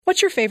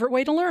What's your favorite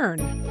way to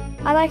learn?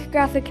 I like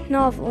graphic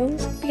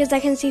novels because I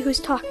can see who's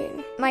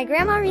talking. My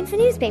grandma reads the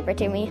newspaper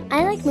to me.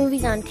 I like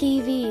movies on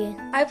TV.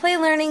 I play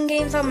learning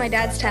games on my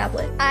dad's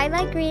tablet. I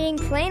like reading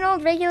plain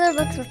old regular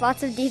books with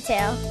lots of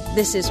detail.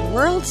 This is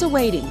Worlds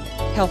Awaiting,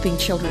 helping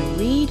children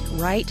read,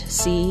 write,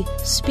 see,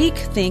 speak,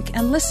 think,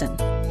 and listen.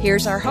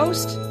 Here's our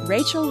host,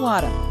 Rachel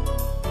Wadham.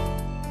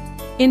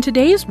 In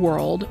today's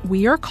world,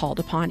 we are called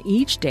upon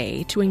each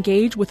day to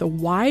engage with a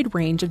wide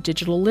range of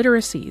digital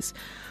literacies,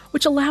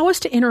 which allow us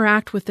to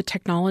interact with the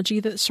technology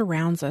that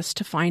surrounds us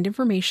to find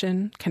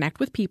information, connect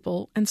with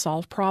people, and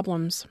solve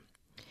problems.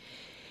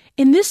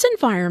 In this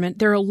environment,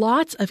 there are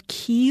lots of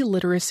key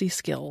literacy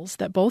skills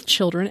that both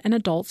children and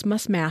adults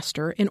must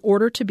master in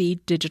order to be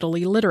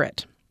digitally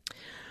literate.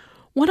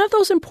 One of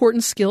those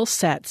important skill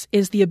sets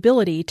is the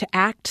ability to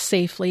act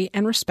safely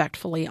and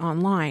respectfully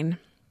online.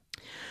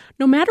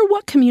 No matter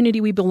what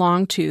community we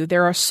belong to,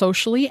 there are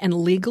socially and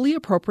legally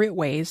appropriate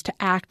ways to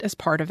act as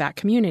part of that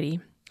community.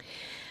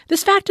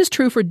 This fact is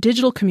true for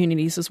digital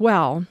communities as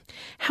well.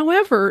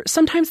 However,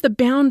 sometimes the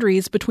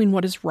boundaries between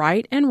what is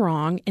right and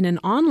wrong in an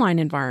online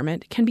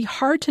environment can be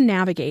hard to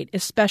navigate,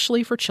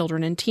 especially for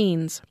children and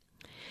teens.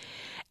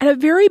 At a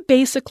very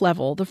basic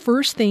level, the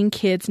first thing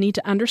kids need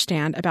to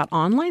understand about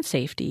online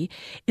safety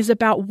is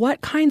about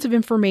what kinds of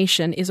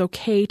information is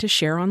okay to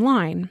share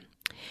online.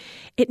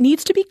 It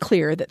needs to be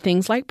clear that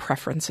things like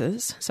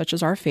preferences, such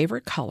as our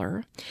favorite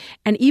color,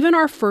 and even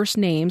our first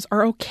names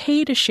are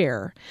okay to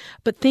share,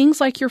 but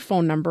things like your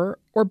phone number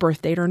or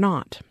birth date are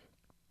not.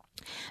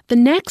 The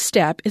next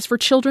step is for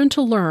children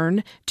to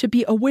learn to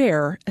be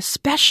aware,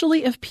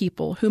 especially of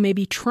people who may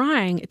be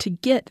trying to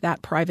get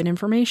that private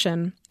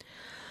information.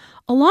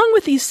 Along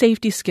with these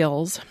safety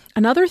skills,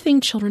 another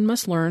thing children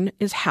must learn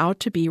is how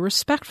to be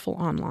respectful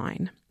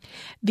online.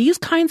 These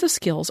kinds of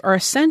skills are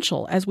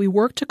essential as we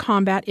work to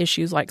combat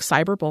issues like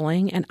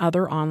cyberbullying and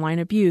other online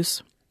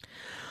abuse.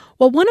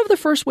 While one of the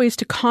first ways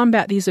to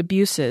combat these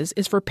abuses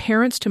is for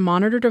parents to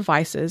monitor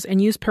devices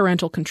and use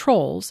parental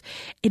controls,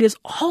 it is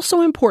also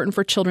important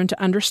for children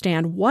to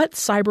understand what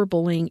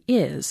cyberbullying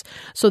is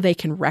so they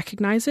can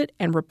recognize it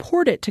and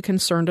report it to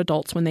concerned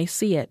adults when they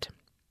see it.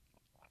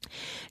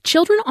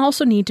 Children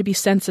also need to be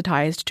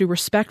sensitized to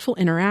respectful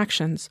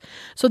interactions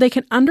so they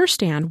can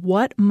understand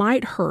what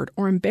might hurt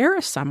or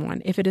embarrass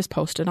someone if it is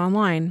posted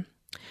online.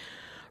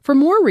 For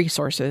more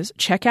resources,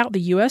 check out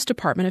the U.S.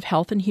 Department of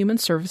Health and Human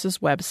Services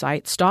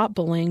website,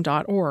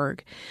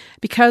 stopbullying.org,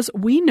 because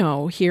we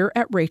know here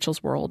at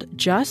Rachel's World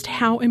just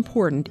how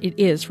important it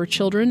is for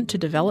children to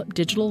develop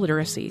digital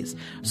literacies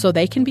so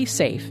they can be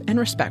safe and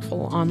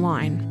respectful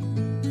online.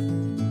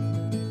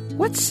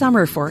 What's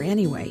summer for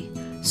anyway?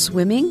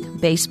 Swimming,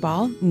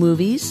 baseball,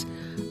 movies,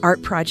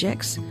 art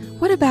projects.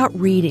 What about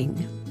reading?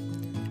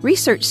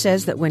 Research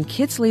says that when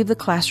kids leave the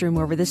classroom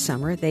over the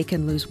summer, they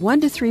can lose 1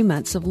 to 3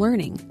 months of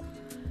learning.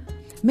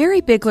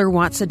 Mary Bigler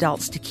wants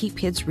adults to keep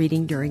kids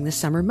reading during the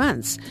summer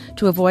months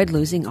to avoid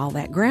losing all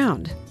that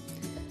ground.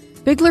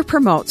 Bigler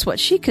promotes what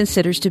she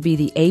considers to be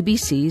the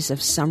ABCs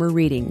of summer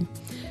reading.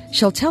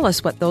 She'll tell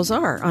us what those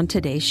are on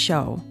today's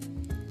show.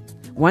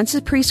 Once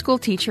a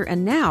preschool teacher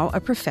and now a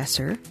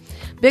professor,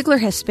 Bigler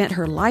has spent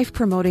her life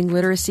promoting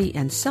literacy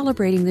and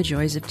celebrating the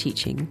joys of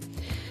teaching.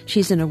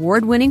 She's an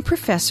award-winning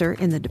professor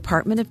in the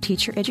Department of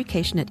Teacher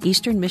Education at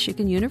Eastern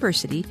Michigan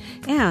University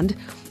and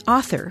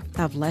author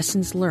of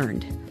Lessons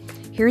Learned.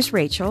 Here's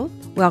Rachel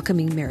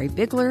welcoming Mary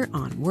Bigler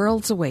on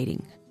Worlds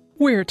Awaiting.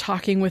 We're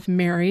talking with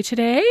Mary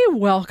today.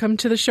 Welcome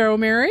to the show,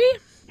 Mary.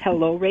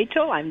 Hello,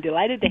 Rachel. I'm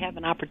delighted to have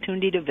an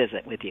opportunity to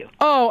visit with you.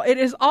 Oh, it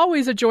is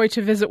always a joy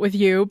to visit with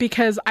you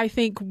because I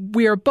think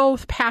we are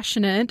both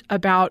passionate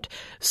about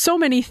so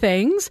many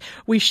things.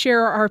 We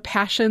share our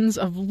passions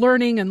of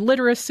learning and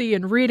literacy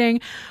and reading.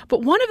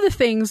 But one of the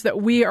things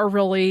that we are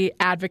really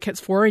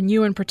advocates for, and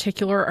you in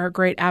particular are a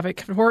great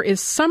advocate for,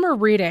 is summer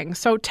reading.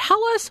 So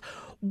tell us,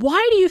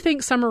 why do you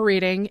think summer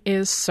reading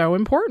is so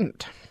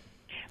important?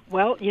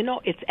 Well, you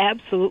know, it's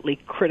absolutely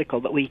critical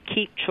that we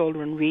keep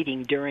children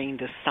reading during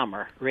the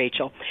summer,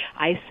 Rachel.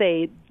 I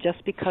say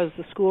just because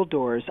the school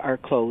doors are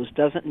closed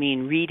doesn't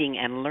mean reading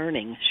and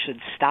learning should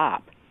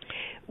stop.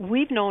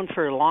 We've known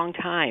for a long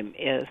time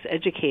as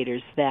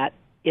educators that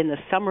in the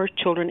summer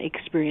children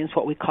experience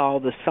what we call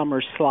the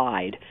summer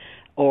slide,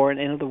 or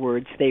in other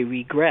words, they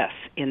regress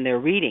in their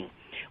reading.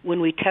 When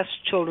we test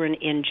children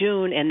in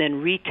June and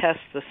then retest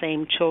the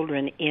same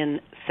children in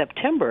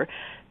September,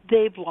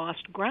 they've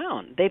lost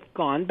ground. They've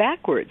gone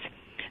backwards.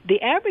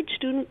 The average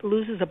student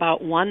loses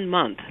about 1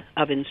 month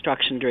of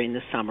instruction during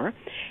the summer,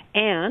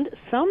 and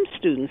some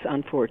students,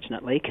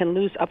 unfortunately, can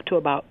lose up to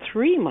about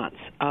 3 months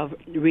of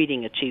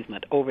reading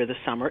achievement over the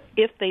summer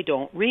if they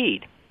don't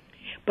read.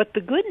 But the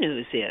good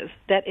news is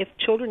that if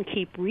children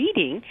keep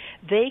reading,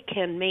 they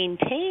can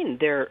maintain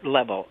their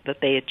level that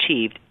they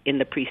achieved in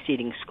the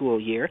preceding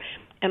school year.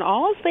 And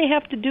all they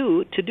have to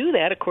do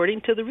that,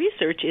 according to the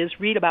research, is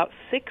read about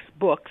 6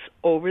 books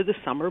over the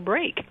summer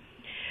break.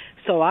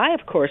 So I,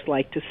 of course,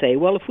 like to say,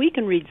 well, if we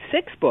can read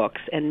 6 books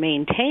and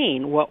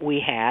maintain what we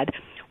had,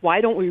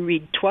 why don't we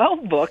read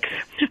 12 books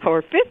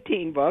or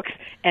 15 books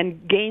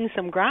and gain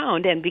some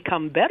ground and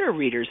become better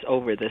readers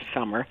over this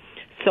summer?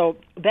 So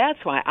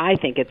that's why I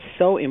think it's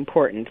so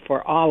important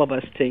for all of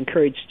us to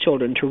encourage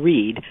children to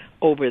read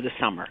over the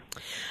summer.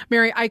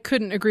 Mary, I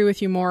couldn't agree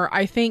with you more.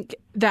 I think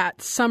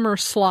that summer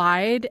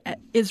slide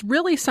is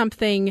really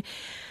something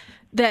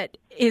that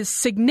is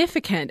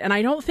significant. And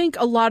I don't think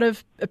a lot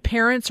of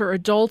parents or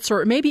adults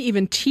or maybe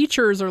even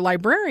teachers or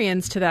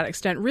librarians to that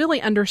extent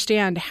really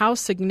understand how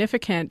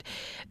significant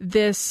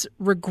this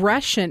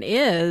regression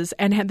is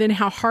and then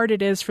how hard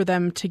it is for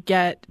them to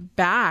get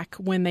back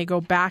when they go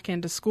back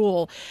into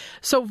school.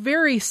 So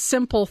very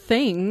simple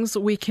things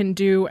we can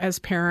do as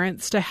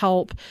parents to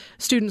help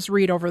students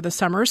read over the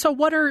summer. So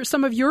what are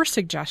some of your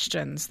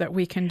suggestions that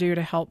we can do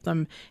to help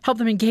them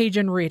engage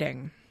in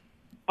reading?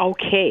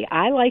 Okay,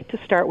 I like to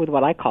start with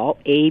what I call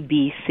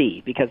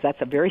ABC, because that's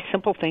a very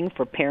simple thing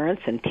for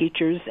parents and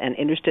teachers and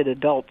interested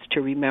adults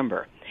to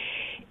remember.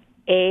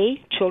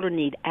 A, children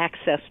need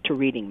access to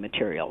reading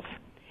materials.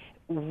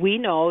 We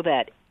know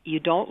that you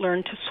don't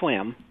learn to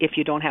swim if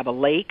you don't have a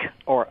lake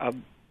or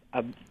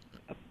a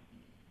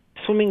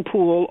swimming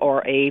pool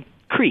or a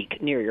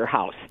creek near your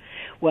house.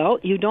 Well,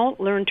 you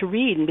don't learn to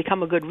read and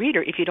become a good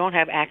reader if you don't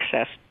have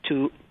access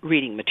to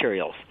reading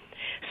materials.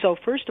 So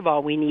first of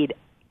all, we need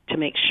to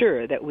make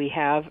sure that we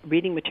have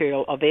reading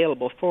material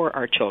available for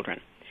our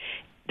children.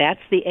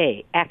 That's the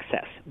A,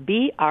 access.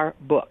 B are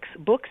books,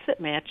 books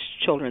that match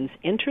children's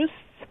interests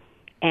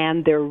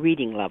and their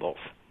reading levels.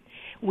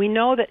 We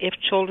know that if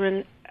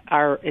children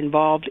are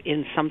involved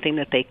in something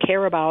that they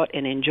care about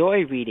and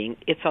enjoy reading,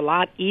 it's a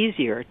lot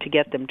easier to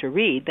get them to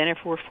read than if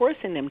we're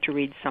forcing them to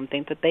read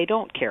something that they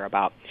don't care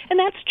about. And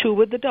that's true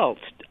with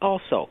adults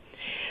also.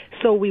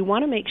 So we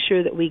want to make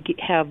sure that we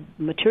have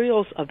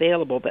materials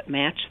available that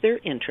match their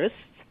interests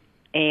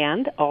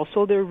and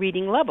also their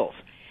reading levels.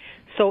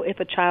 So if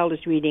a child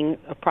is reading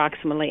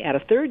approximately at a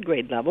third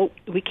grade level,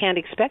 we can't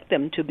expect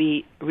them to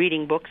be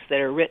reading books that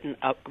are written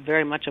up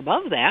very much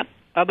above that.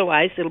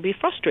 Otherwise, it'll be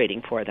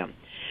frustrating for them.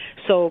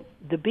 So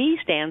the B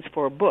stands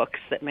for books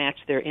that match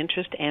their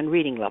interest and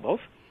reading levels.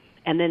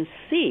 And then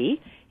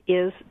C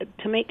is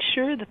to make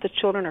sure that the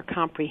children are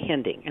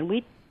comprehending. And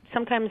we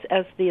sometimes,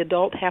 as the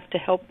adult, have to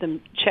help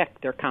them check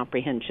their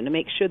comprehension to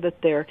make sure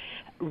that they're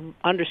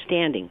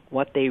understanding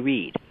what they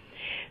read.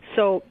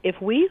 So if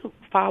we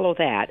follow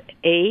that,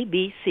 A,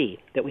 B, C,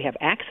 that we have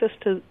access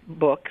to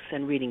books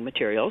and reading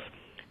materials,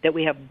 that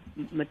we have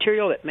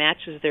material that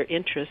matches their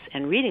interests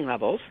and reading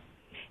levels,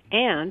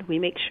 and we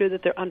make sure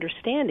that they're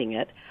understanding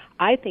it,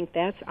 I think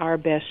that's our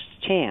best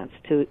chance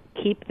to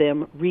keep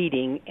them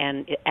reading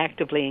and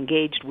actively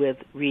engaged with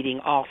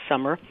reading all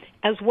summer,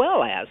 as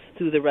well as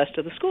through the rest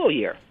of the school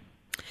year.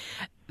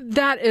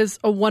 That is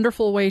a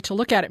wonderful way to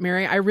look at it,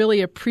 Mary. I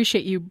really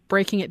appreciate you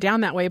breaking it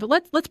down that way. But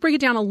let's break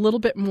it down a little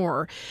bit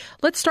more.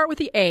 Let's start with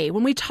the A.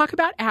 When we talk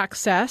about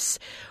access,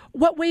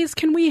 what ways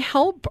can we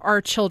help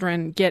our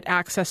children get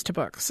access to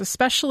books,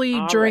 especially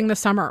during the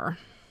summer?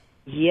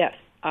 Yes,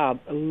 a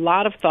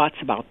lot of thoughts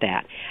about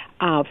that.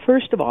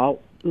 First of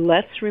all,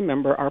 let's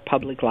remember our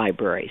public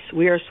libraries.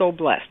 We are so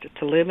blessed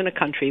to live in a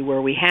country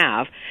where we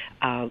have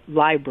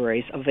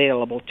libraries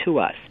available to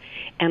us.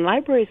 And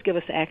libraries give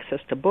us access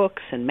to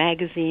books and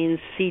magazines,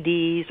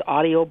 CDs,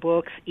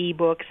 audiobooks,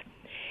 ebooks,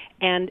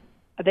 and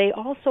they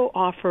also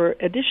offer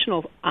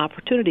additional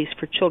opportunities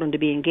for children to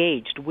be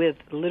engaged with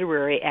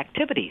literary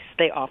activities.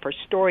 They offer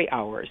story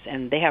hours,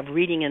 and they have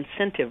reading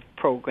incentive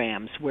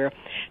programs where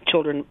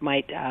children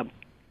might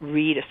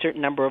read a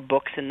certain number of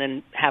books and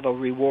then have a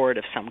reward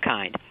of some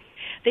kind.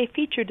 They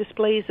feature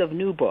displays of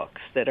new books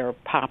that are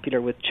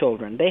popular with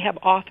children. They have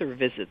author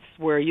visits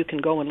where you can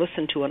go and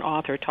listen to an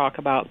author talk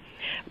about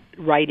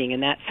writing,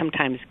 and that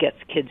sometimes gets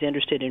kids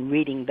interested in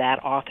reading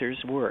that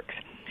author's works.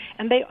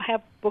 And they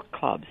have book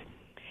clubs.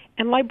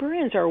 And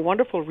librarians are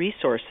wonderful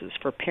resources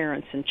for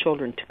parents and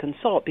children to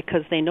consult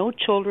because they know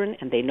children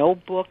and they know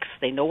books,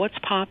 they know what's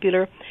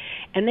popular,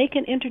 and they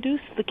can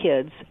introduce the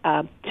kids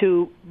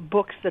to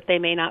books that they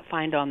may not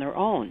find on their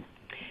own.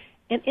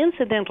 And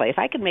incidentally, if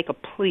I could make a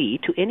plea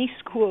to any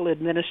school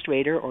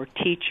administrator or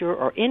teacher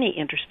or any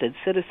interested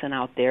citizen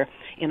out there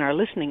in our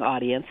listening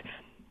audience,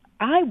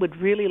 I would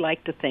really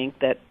like to think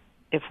that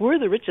if we're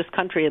the richest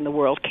country in the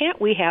world,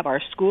 can't we have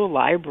our school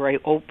library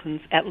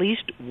open at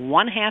least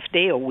 1/2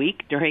 day a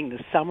week during the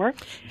summer?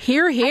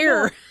 Hear,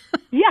 hear.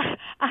 Yeah,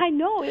 I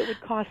know it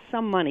would cost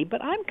some money,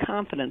 but I'm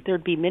confident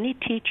there'd be many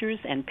teachers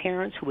and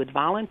parents who would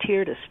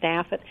volunteer to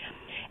staff it.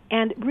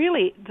 And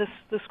really,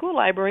 the school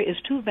library is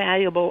too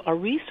valuable a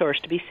resource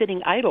to be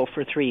sitting idle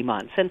for 3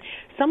 months. And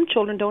some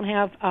children don't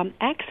have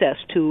access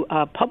to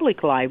a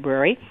public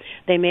library.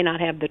 They may not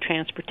have the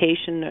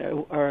transportation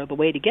or the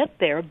way to get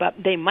there, but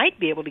they might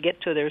be able to get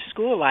to their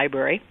school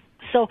library.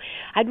 So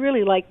I'd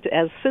really like to,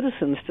 as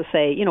citizens, to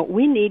say,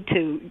 we need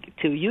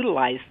to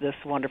utilize this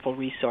wonderful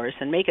resource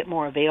and make it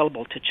more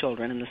available to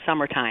children in the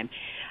summertime.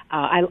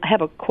 I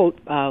have a quote.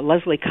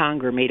 Leslie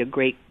Conger made a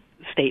great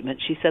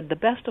statement. She said, "The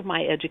best of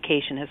my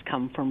education has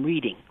come from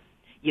reading."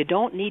 you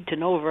don't need to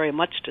know very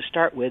much to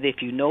start with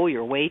if you know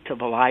your way to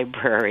the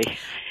library.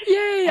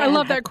 Yay, I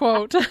love that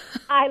quote.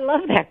 I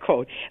love that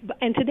quote.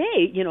 And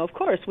today, of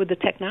course, with the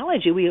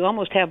technology, we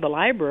almost have the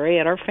library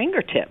at our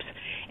fingertips.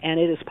 And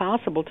it is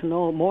possible to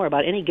know more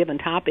about any given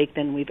topic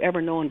than we've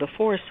ever known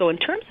before. So in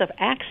terms of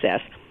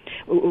access,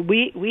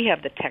 we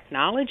have the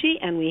technology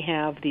and we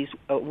have these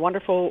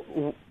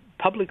wonderful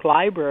public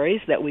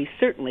libraries that we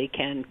certainly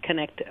can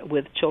connect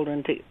with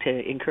children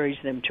to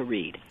encourage them to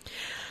read.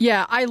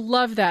 Yeah, I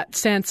love that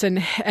sense.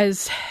 And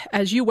as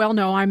you well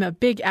know, I'm a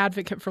big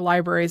advocate for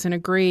libraries and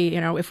agree,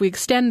 if we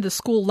extend the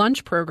school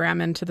lunch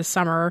program into the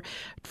summer,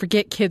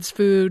 forget kids'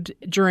 food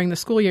during the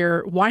school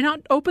year, why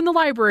not open the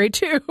library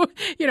too?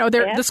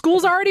 The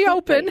school's already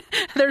open.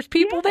 There's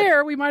people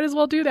there. We might as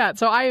well do that.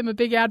 So I am a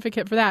big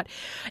advocate for that.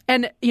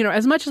 And,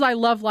 as much as I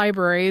love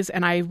libraries,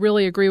 and I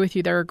really agree with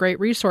you, they're a great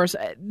resource,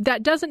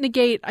 that doesn't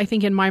negate, I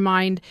think, in my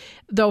mind,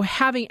 though,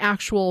 having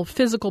actual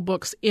physical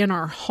books in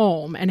our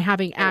home and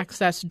having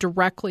access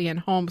directly in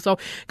home. So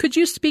could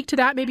you speak to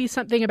that, maybe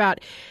something about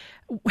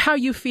how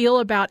you feel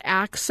about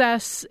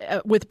access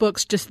with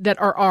books just that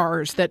are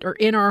ours, that are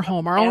in our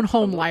home, our own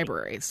home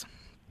libraries?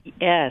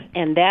 Yes,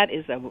 and that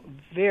is a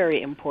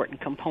very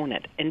important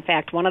component. In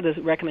fact, one of the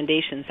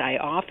recommendations I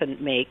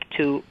often make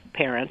to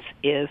parents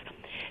is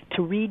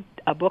to read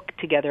a book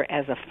together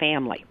as a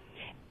family.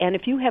 And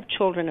if you have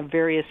children of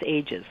various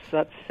ages,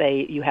 let's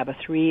say you have a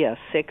 3, a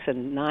 6, a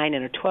 9,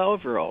 and a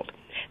 12-year-old,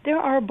 there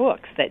are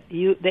books that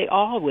they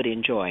all would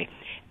enjoy.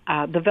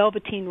 The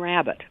Velveteen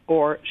Rabbit,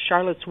 or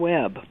Charlotte's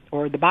Web,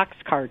 or The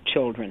Boxcar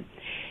Children.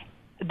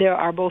 There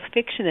are both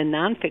fiction and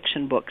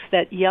nonfiction books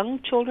that young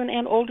children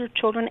and older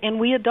children and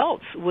we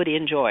adults would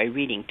enjoy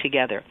reading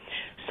together.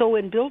 So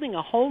in building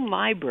a home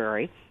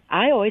library,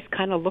 I always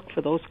kind of look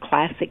for those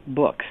classic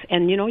books.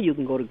 And, you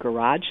can go to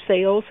garage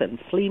sales and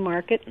flea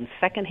market and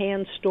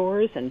secondhand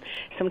stores, and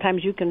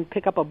sometimes you can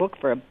pick up a book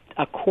for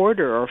a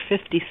quarter or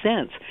 50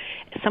 cents.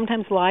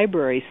 Sometimes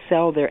libraries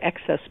sell their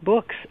excess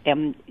books,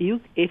 and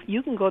if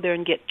you can go there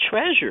and get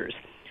treasures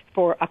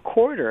for a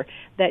quarter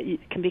that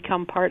can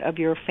become part of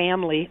your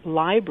family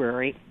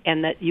library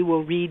and that you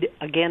will read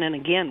again and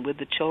again with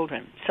the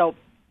children. So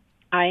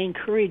I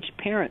encourage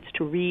parents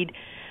to read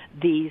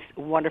these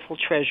wonderful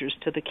treasures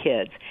to the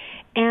kids.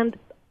 And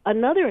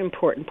another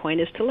important point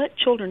is to let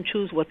children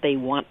choose what they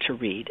want to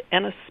read,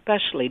 and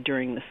especially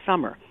during the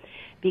summer.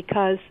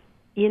 Because,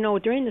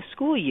 during the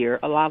school year,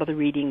 a lot of the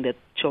reading that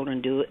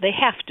children do, they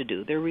have to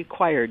do, they're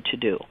required to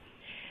do.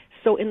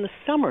 So in the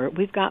summer,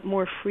 we've got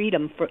more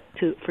freedom for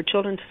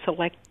children to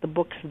select the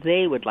books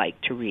they would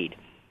like to read.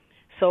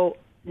 So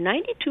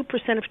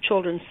 92% of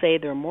children say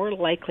they're more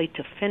likely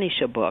to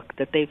finish a book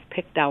that they've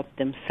picked out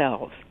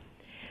themselves.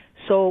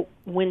 So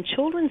when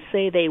children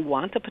say they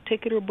want a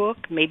particular book,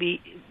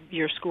 maybe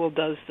your school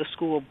does the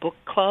school book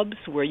clubs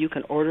where you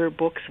can order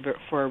books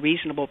for a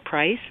reasonable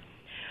price,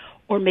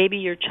 or maybe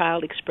your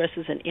child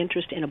expresses an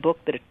interest in a book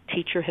that a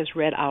teacher has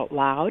read out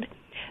loud,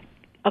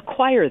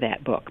 acquire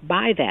that book,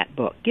 buy that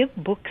book, give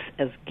books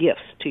as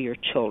gifts to your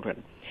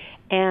children,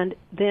 and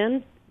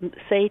then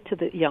say to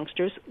the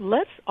youngsters,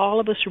 let's all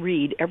of us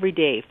read every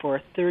day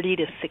for 30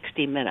 to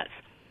 60 minutes.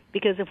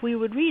 Because if we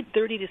would read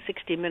 30 to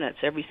 60 minutes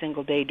every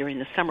single day during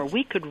the summer,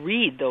 we could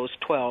read those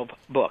 12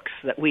 books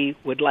that we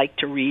would like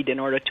to read in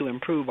order to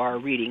improve our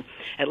reading.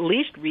 At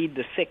least read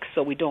the 6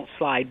 so we don't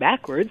slide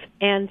backwards.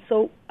 And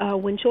so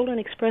when children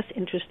express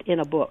interest in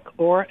a book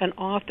or an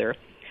author,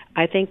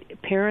 I think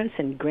parents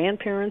and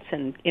grandparents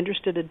and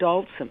interested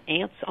adults, some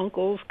aunts,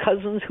 uncles,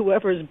 cousins,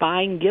 whoever is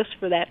buying gifts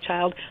for that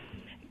child,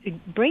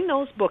 bring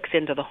those books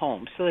into the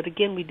home so that,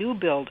 again, we do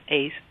build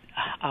a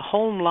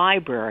home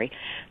library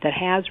that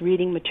has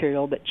reading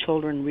material that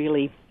children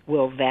really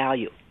will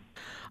value.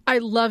 I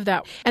love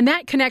that. And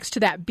that connects to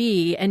that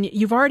B, and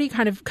you've already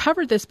kind of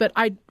covered this, but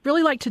I'd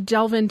really like to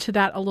delve into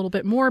that a little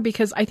bit more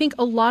because I think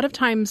a lot of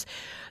times,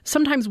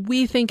 sometimes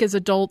we think as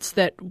adults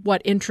that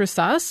what interests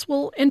us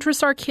will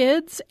interest our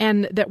kids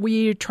and that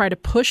we try to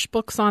push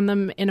books on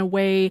them in a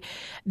way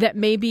that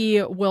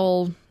maybe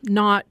will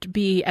not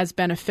be as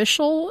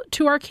beneficial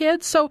to our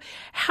kids. So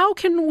how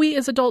can we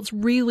as adults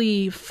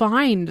really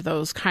find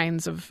those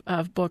kinds of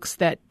books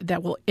that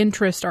will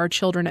interest our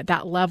children at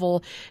that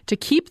level to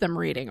keep them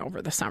reading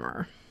over the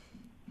summer?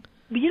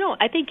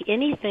 I think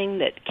anything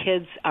that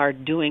kids are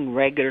doing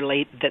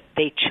regularly that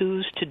they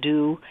choose to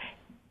do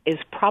is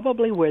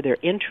probably where their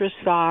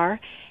interests are.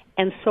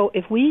 And so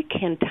if we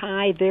can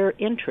tie their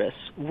interests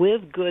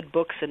with good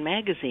books and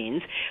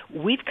magazines,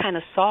 we've kind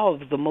of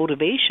solved the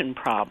motivation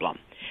problem.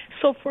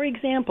 So, for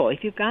example,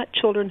 if you've got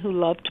children who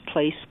love to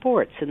play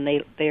sports and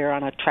they're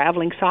on a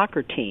traveling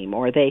soccer team,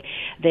 or they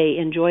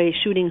enjoy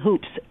shooting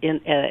hoops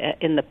in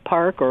the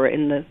park or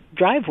in the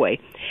driveway,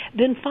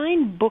 then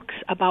find books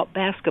about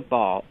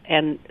basketball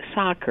and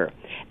soccer.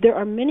 There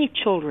are many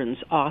children's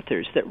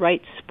authors that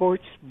write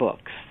sports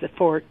books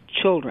for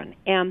children,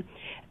 and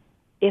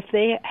if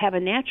they have a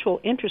natural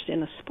interest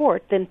in a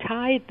sport, then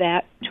tie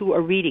that to a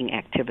reading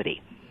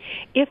activity.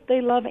 If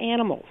they love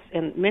animals,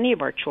 and many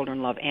of our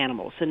children love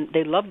animals, and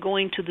they love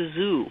going to the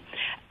zoo,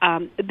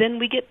 Then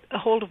we get a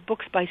hold of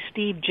books by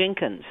Steve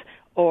Jenkins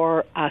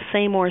or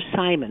Seymour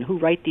Simon, who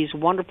write these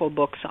wonderful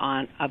books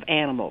of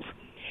animals.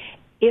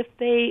 If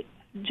they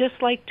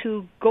just like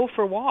to go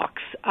for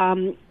walks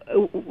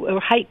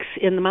or hikes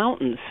in the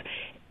mountains,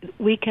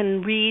 we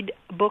can read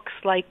books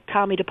like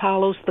Tommy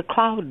DePaulo's The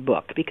Cloud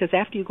Book, because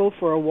after you go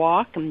for a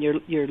walk and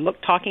you're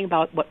talking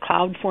about what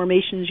cloud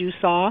formations you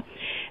saw,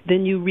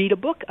 then you read a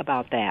book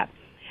about that.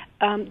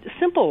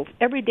 Simple,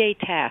 everyday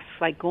tasks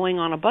like going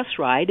on a bus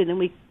ride, and then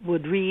we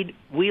would read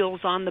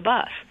Wheels on the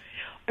Bus.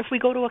 If we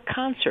go to a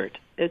concert,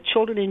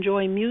 children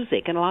enjoy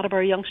music, and a lot of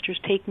our youngsters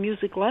take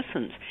music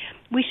lessons.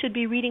 We should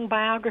be reading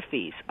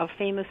biographies of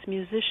famous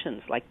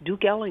musicians like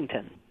Duke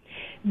Ellington.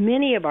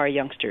 Many of our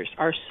youngsters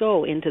are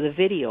so into the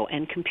video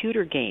and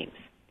computer games,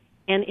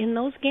 and in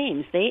those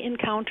games they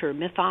encounter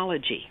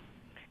mythology,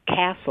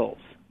 castles,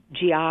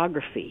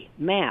 geography,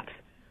 maps.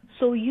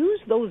 So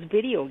use those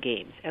video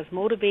games as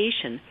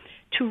motivation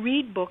to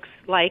read books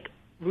like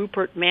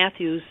Rupert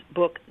Matthews'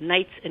 book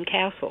Knights and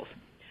Castles,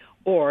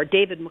 or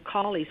David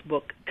Macaulay's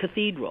book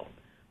Cathedral,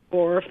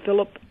 or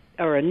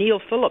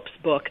Neil Phillips'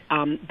 book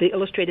The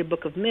Illustrated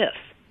Book of Myths.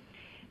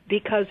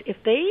 Because if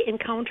they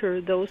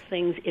encounter those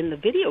things in the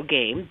video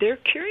game, they're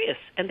curious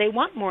and they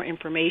want more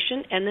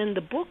information, and then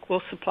the book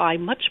will supply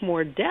much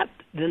more depth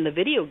than the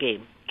video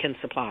game can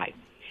supply.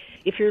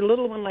 If your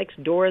little one likes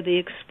Dora the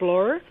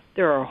Explorer,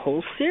 there are a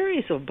whole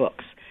series of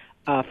books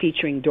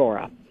featuring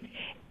Dora.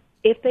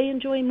 If they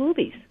enjoy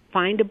movies,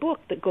 find a book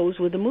that goes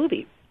with the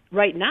movie.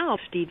 Right now,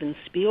 Steven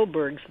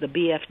Spielberg's The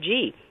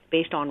BFG,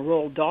 based on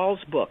Roald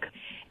Dahl's book.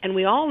 And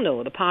we all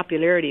know the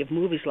popularity of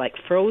movies like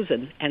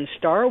Frozen and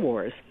Star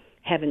Wars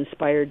have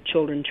inspired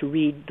children to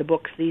read the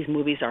books these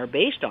movies are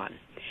based on.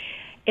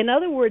 In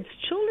other words,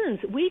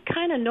 we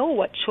kind of know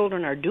what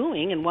children are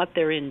doing and what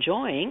they're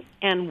enjoying,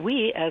 and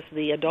we, as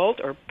the adult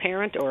or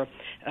parent or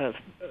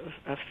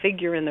a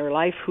figure in their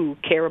life who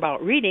care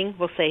about reading,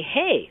 will say,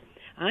 hey,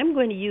 I'm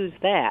going to use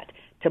that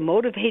to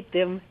motivate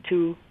them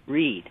to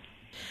read.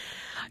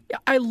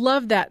 I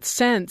love that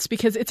sense,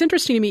 because it's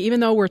interesting to me, even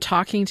though we're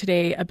talking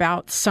today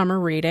about summer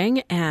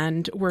reading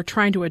and we're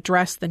trying to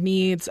address the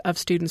needs of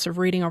students of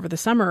reading over the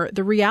summer,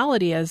 the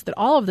reality is that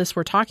all of this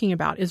we're talking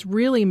about is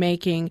really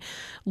making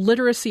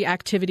literacy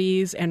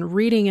activities and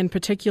reading in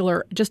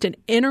particular just an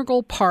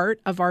integral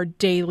part of our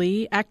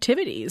daily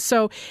activities.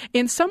 So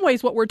in some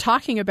ways, what we're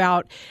talking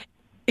about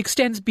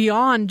extends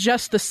beyond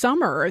just the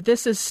summer.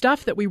 This is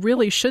stuff that we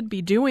really should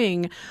be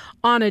doing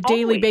on a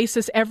daily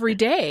basis every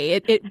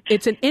day.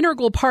 It's an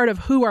integral part of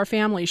who our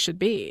families should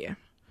be.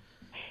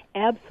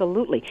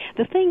 Absolutely.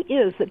 The thing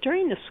is that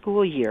during the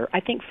school year, I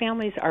think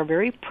families are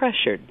very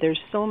pressured. There's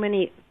so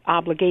many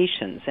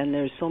obligations, and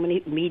there's so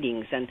many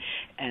meetings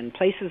and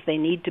places they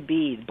need to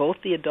be, both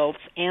the adults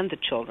and the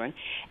children,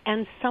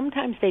 and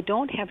sometimes they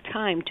don't have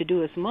time to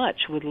do as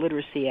much with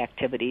literacy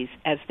activities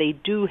as they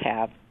do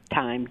have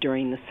time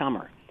during the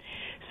summer.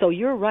 So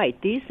you're right.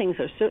 These things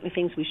are certainly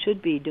things we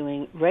should be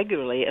doing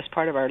regularly as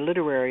part of our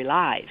literary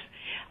lives.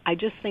 I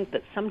just think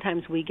that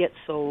sometimes we get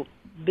so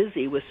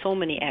busy with so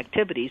many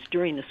activities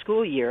during the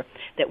school year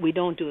that we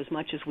don't do as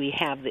much as we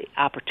have the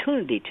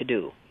opportunity to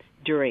do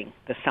during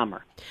the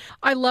summer.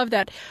 I love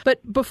that.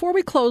 But before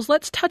we close,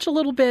 let's touch a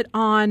little bit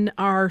on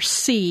our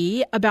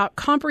C about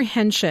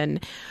comprehension.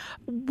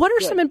 What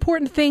are some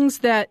important things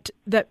that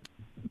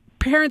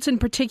parents in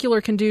particular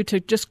can do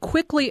to just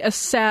quickly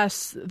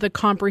assess the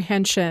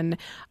comprehension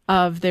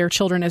of their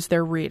children as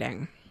they're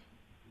reading?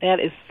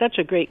 That is such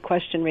a great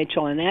question,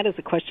 Rachel, and that is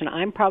a question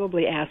I'm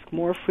probably asked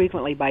more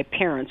frequently by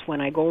parents when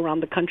I go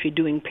around the country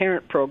doing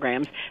parent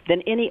programs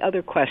than any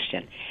other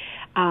question.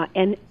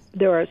 And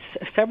there are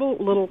several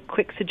little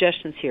quick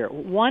suggestions here.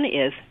 One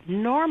is,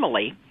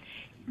 normally,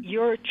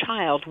 your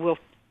child will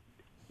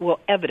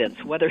evidence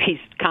whether he's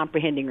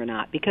comprehending or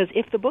not, because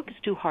if the book is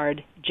too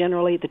hard,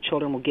 generally the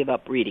children will give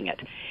up reading it.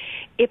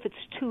 If it's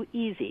too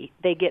easy,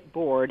 they get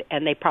bored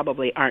and they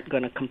probably aren't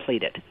going to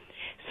complete it.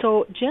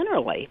 So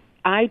generally,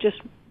 I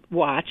just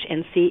watch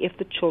and see if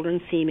the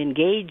children seem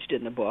engaged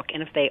in the book,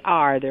 and if they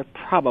are, they're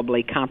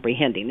probably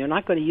comprehending. They're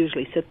not going to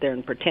usually sit there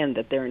and pretend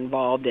that they're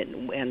involved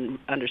in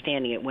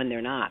understanding it when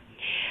they're not.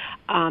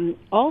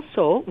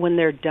 Also, when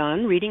they're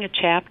done reading a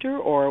chapter,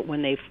 or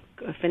when they've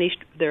finished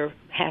their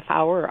half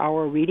hour or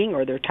hour reading,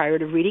 or they're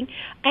tired of reading,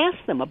 ask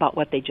them about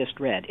what they just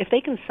read. If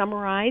they can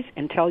summarize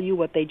and tell you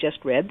what they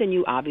just read, then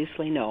you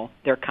obviously know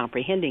they're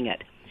comprehending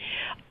it.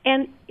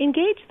 And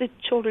engage the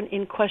children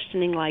in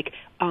questioning like,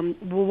 well,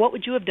 what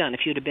would you have done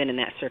if you'd have been in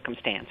that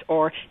circumstance?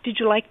 Or did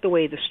you like the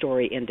way the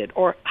story ended?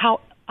 Or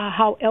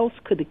how else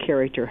could the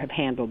character have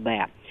handled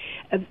that?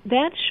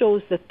 That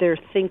shows that they're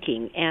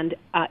thinking, and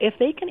if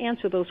they can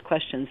answer those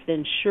questions,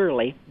 then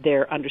surely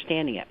they're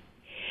understanding it.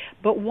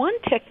 But one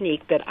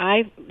technique that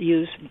I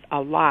use a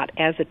lot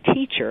as a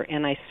teacher,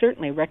 and I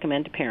certainly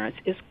recommend to parents,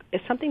 is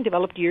something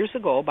developed years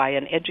ago by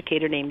an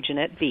educator named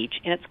Jeanette Veach,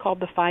 and it's called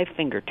the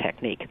 5-finger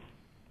technique.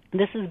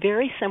 This is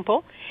very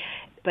simple,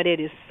 but it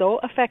is so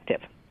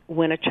effective.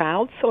 When a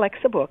child selects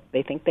a book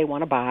they think they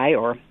want to buy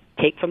or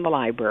take from the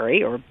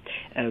library, or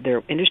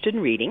they're interested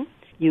in reading,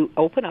 You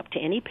open up to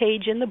any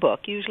page in the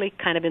book, usually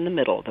kind of in the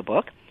middle of the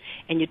book,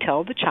 and you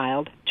tell the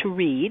child to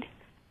read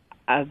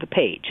the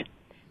page.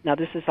 Now,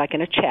 this is like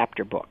in a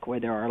chapter book where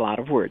there are a lot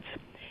of words.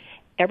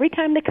 Every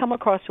time they come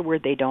across a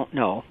word they don't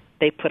know,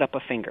 they put up a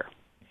finger.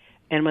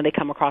 And when they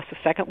come across a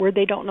second word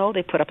they don't know,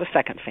 they put up a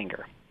second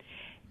finger.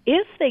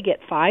 If they get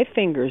 5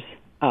 fingers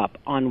up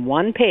on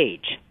one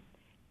page,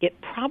 it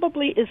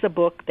probably is a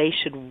book they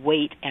should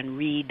wait and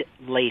read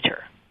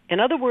later. In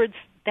other words,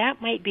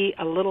 that might be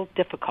a little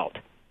difficult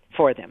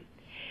for them.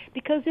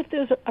 Because if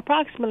there's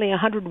approximately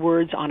 100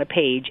 words on a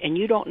page and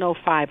you don't know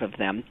 5 of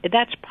them,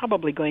 that's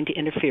probably going to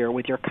interfere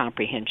with your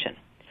comprehension.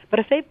 But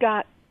if they've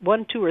got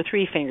 1, 2, or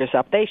 3 fingers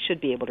up, they should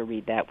be able to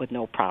read that with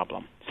no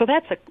problem. So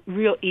that's a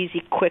real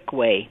easy, quick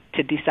way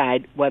to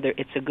decide whether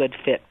it's a good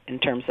fit in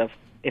terms of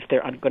if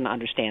they're going to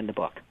understand the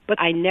book. But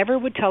I never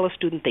would tell a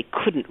student they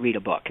couldn't read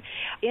a book.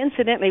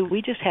 Incidentally,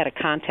 we just had a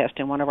contest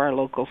in one of our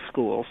local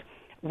schools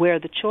where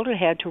the children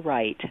had to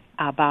write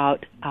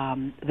about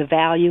the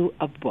value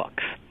of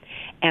books.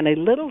 And a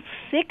little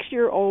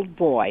 6-year-old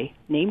boy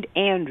named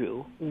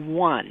Andrew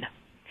won.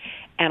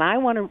 And I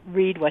want to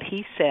read what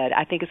he said.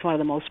 I think it's one of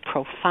the most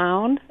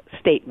profound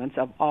statements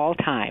of all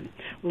time.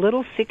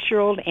 Little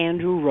 6-year-old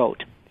Andrew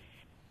wrote,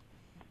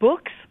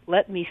 "Books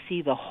let me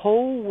see the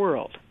whole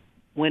world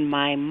when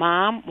my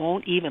mom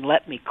won't even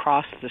let me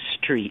cross the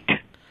street."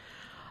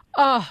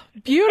 Oh,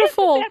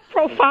 beautiful. Isn't that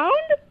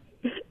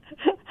profound?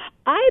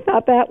 I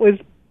thought that was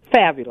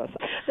fabulous.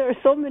 There are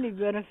so many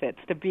benefits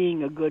to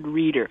being a good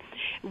reader.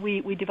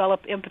 We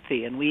develop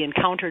empathy, and we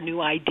encounter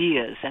new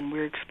ideas, and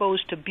we're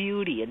exposed to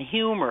beauty and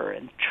humor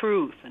and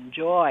truth and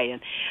joy,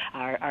 and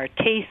our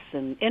tastes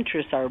and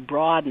interests are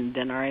broadened,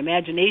 and our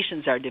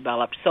imaginations are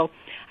developed. So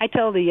I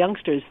tell the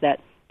youngsters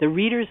that the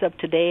readers of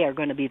today are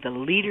going to be the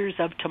leaders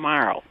of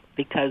tomorrow,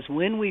 because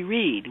when we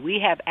read, we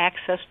have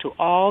access to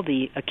all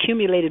the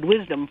accumulated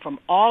wisdom from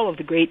all of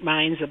the great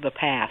minds of the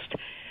past.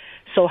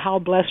 So how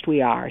blessed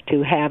we are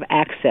to have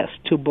access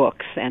to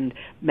books and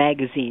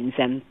magazines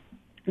and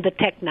the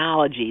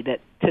technology that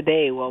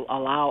today will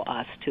allow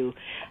us to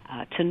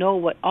know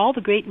what all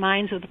the great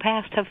minds of the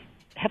past have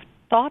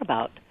thought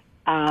about.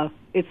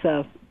 It's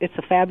a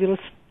fabulous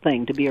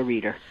thing to be a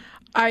reader.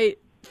 I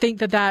think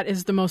that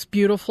is the most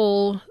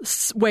beautiful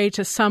way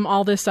to sum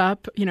all this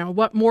up. You know,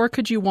 what more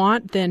could you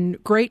want than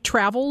great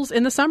travels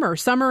in the summer?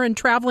 Summer and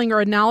traveling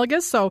are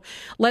analogous, so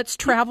let's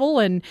travel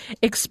and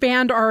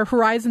expand our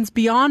horizons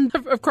beyond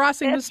of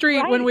crossing the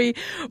street right.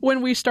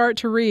 when we start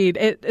to read.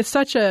 It's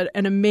such an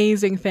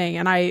amazing thing,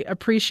 and I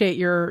appreciate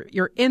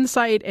your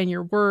insight and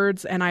your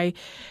words, and I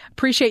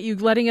appreciate you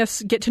letting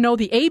us get to know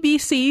the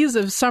ABCs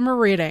of summer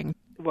reading.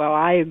 Well,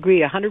 I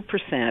agree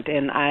 100%,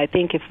 and I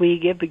think if we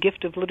give the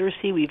gift of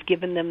literacy, we've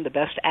given them the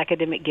best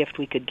academic gift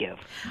we could give.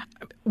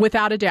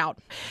 Without a doubt.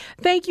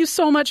 Thank you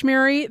so much,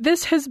 Mary.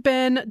 This has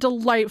been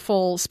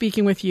delightful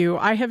speaking with you.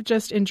 I have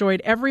just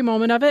enjoyed every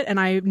moment of it, and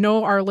I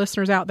know our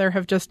listeners out there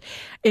have just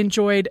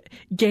enjoyed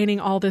gaining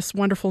all this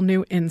wonderful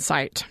new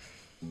insight.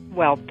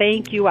 Well,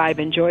 thank you. I've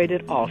enjoyed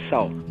it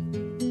also.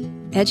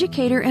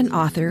 Educator and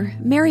author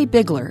Mary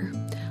Bigler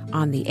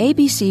on the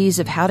ABCs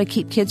of how to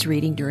keep kids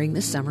reading during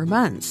the summer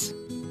months.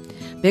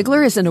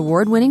 Bigler is an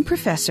award-winning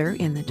professor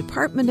in the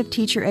Department of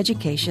Teacher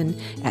Education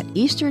at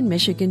Eastern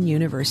Michigan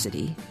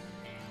University.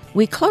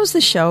 We close the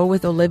show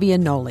with Olivia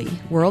Noli,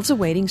 World's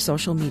Awaiting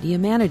social media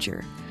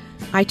manager.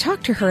 I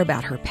talked to her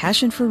about her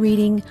passion for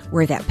reading,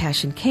 where that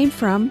passion came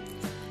from,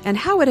 and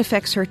how it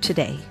affects her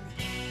today.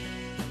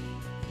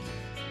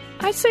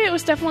 I'd say it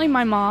was definitely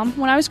my mom.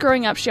 When I was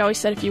growing up, she always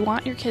said, if you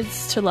want your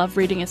kids to love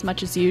reading as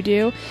much as you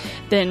do,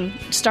 then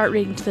start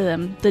reading to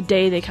them the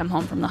day they come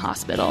home from the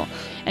hospital.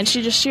 And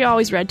she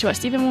always read to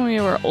us, even when we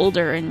were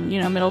older in,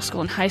 middle school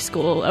and high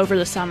school. Over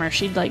the summer,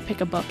 she'd pick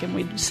a book and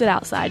we'd sit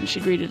outside and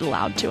she'd read it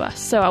aloud to us.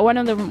 So one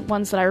of the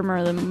ones that I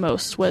remember the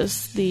most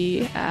was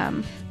the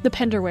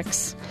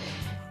Penderwicks.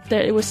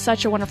 It was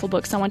such a wonderful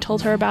book. Someone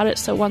told her about it,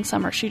 so one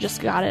summer she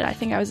just got it. I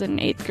think I was in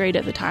 8th grade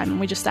at the time,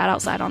 and we just sat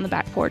outside on the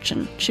back porch,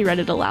 and she read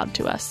it aloud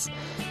to us.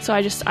 So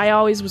I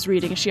always was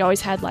reading. She always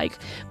had,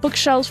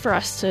 bookshelves for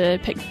us to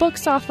pick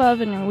books off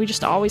of, and we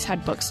just always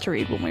had books to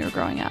read when we were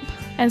growing up.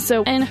 And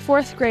so in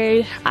 4th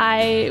grade,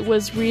 I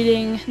was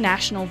reading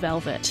National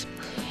Velvet,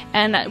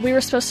 and we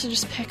were supposed to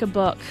just pick a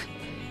book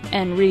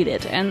and read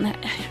it. And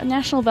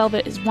National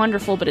Velvet is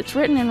wonderful, but it's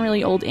written in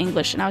really old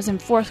English, and I was in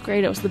 4th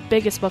grade. It was the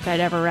biggest book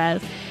I'd ever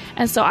read.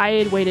 And so I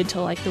had waited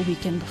till the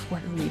weekend before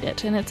to read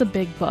it, and it's a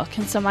big book.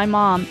 And so my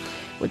mom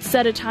would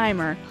set a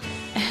timer,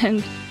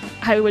 and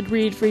I would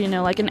read for,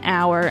 an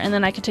hour, and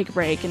then I could take a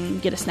break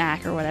and get a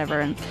snack or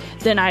whatever, and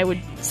then I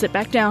would sit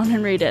back down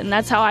and read it. And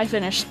that's how I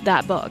finished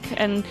that book.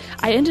 And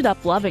I ended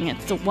up loving it.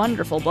 It's a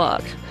wonderful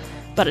book,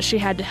 but she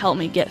had to help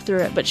me get through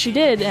it. But she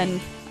did, and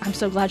I'm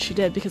so glad she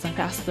did because I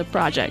passed the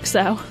project.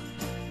 So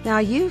now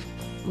you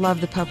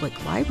love the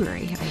public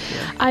library, I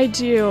hear. I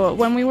do.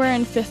 When we were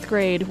in 5th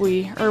grade,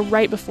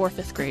 right before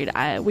 5th grade,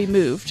 we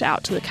moved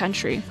out to the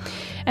country.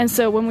 And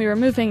so when we were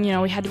moving,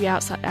 we had to be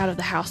out of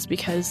the house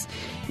because,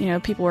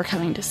 people were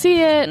coming to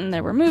see it and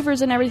there were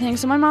movers and everything.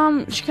 So my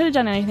mom, she could have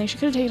done anything. She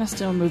could have taken us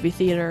to a movie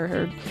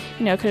theater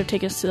or, could have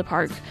taken us to the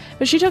park.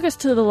 But she took us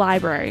to the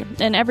library.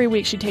 And every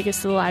week she'd take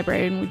us to the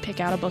library and we'd pick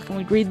out a book and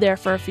we'd read there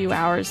for a few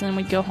hours. And then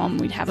we'd go home.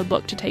 We'd have a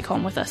book to take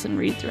home with us and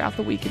read throughout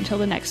the week until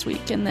the next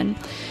week. And then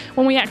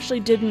when we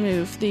actually did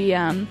move, the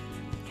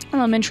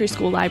elementary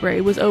school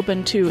library was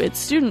open to its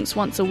students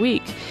once a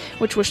week,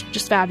 which was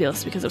just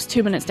fabulous because it was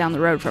 2 minutes down the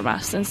road from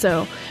us. And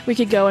so we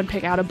could go and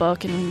pick out a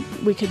book and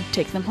we could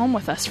take them home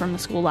with us from the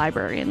school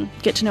library and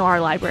get to know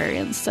our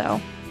librarians. So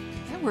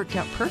that worked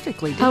out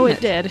perfectly, didn't it? Oh, it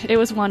did. It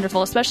was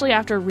wonderful, especially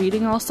after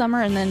reading all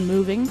summer and then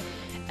moving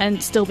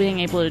and still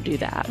being able to do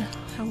that.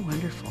 How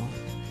wonderful.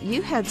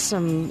 You had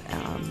some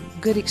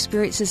good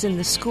experiences in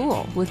the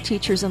school with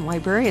teachers and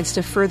librarians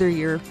to further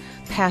your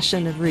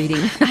passion of reading.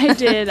 I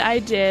did.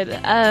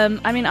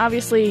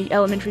 Obviously,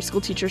 elementary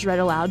school teachers read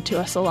aloud to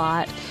us a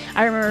lot.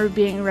 I remember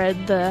being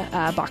read the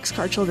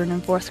Boxcar Children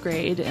in 4th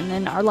grade, and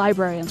then our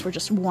librarians were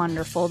just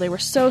wonderful. They were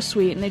so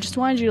sweet, and they just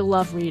wanted you to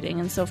love reading.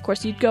 And so, of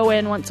course, you'd go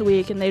in once a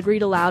week, and they'd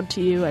read aloud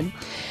to you. And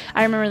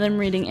I remember them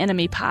reading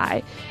Enemy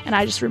Pie, and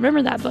I just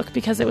remember that book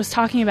because it was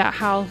talking about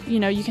how,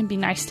 you can be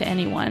nice to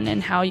anyone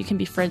and how you can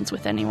be friends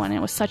with anyone. And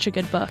it was such a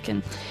good book,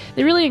 and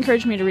they really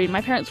encouraged me to read.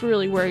 My parents were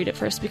really worried at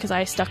first because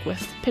I stuck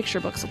with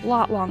picture books a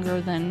lot longer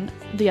than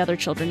the other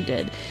children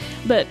did.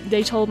 But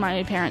they told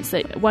my parents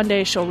that one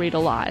day she'll read a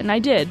lot, and I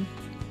did.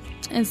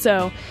 And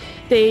so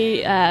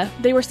they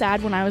were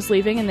sad when I was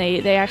leaving, and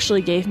they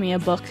actually gave me a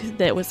book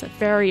that was a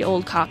very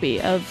old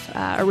copy of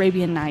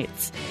Arabian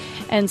Nights.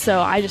 And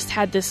so I just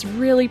had this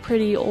really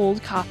pretty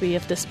old copy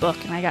of this book,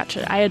 and I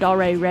had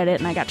already read it,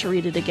 and I got to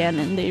read it again,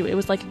 and it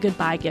was like a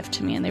goodbye gift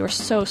to me, and they were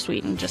so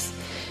sweet and just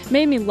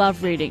made me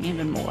love reading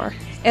even more.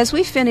 As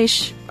we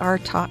finish our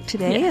talk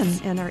today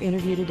Yes. and our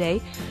interview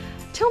today,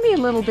 tell me a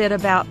little bit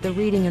about the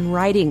reading and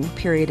writing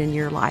period in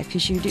your life,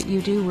 because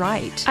you do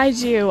write. I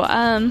do.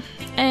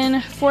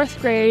 In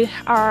 4th grade,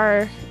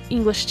 our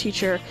English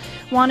teacher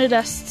wanted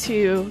us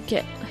to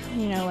get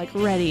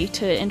ready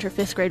to enter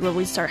 5th grade where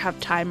we have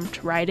time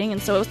to writing.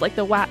 And so it was like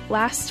the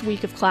last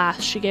week of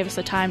class, she gave us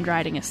a timed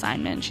writing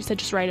assignment. She said,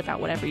 just write about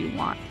whatever you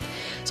want.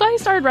 So I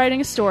started writing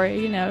a story,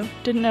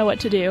 didn't know what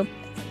to do.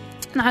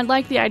 And I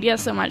liked the idea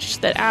so much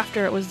that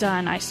after it was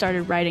done, I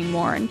started writing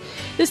more. And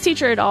this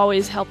teacher had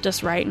always helped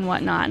us write and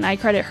whatnot, and I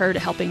credit her to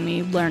helping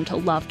me learn to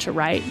love to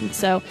write. And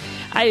so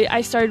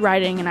I started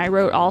writing, and I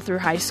wrote all through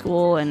high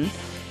school, and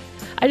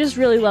I just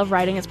really love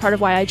writing. It's part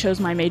of why I chose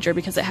my major,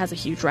 because it has a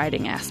huge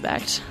writing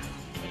aspect.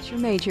 What's your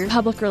major?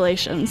 Public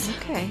relations.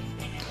 Okay.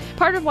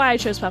 Part of why I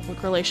chose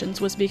public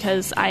relations was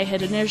because I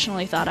had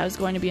initially thought I was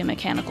going to be a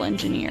mechanical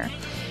engineer.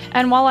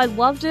 And while I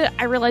loved it,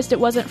 I realized it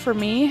wasn't for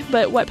me.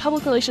 But what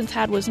public relations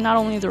had was not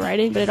only the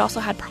writing, but it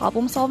also had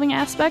problem-solving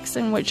aspects,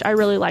 in which I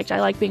really liked. I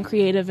like being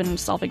creative and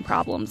solving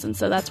problems, and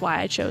so that's why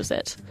I chose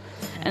it.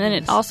 And then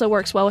it also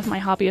works well with my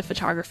hobby of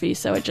photography,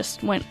 so it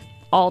just went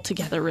all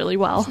together really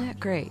well. Isn't that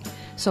great?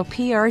 So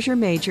PR is your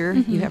major.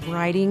 Mm-hmm. You have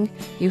writing.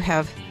 You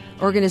have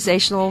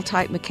organizational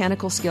type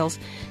mechanical skills,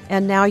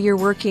 and now you're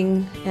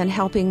working and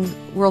helping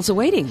Worlds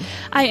Awaiting.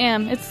 I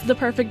am. It's the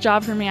perfect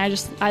job for me.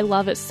 I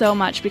love it so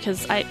much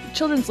because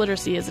children's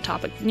literacy is a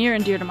topic near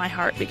and dear to my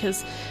heart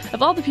because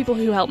of all the people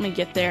who helped me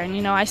get there.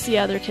 And I see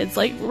other kids,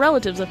 like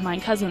relatives of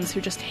mine, cousins, who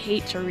just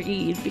hate to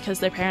read because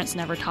their parents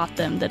never taught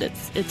them that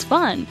it's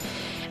fun.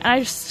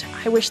 And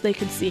I wish they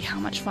could see how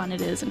much fun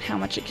it is and how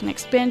much it can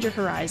expand your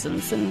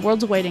horizons. And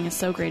Worlds Awaiting is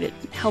so great at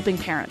helping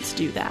parents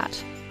do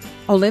that.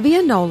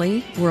 Olivia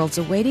Noli, Worlds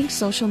Awaiting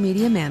social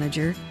media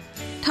manager,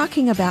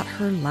 talking about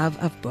her love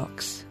of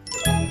books.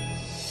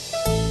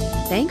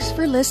 Thanks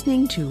for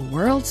listening to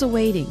Worlds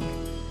Awaiting.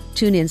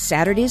 Tune in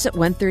Saturdays at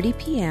 1:30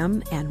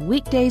 p.m. and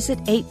weekdays at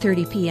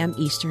 8:30 p.m.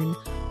 Eastern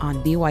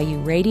on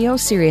BYU Radio,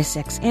 Sirius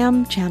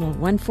XM, Channel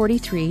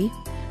 143,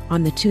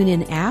 on the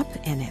TuneIn app,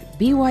 and at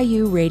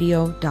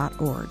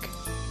byuradio.org.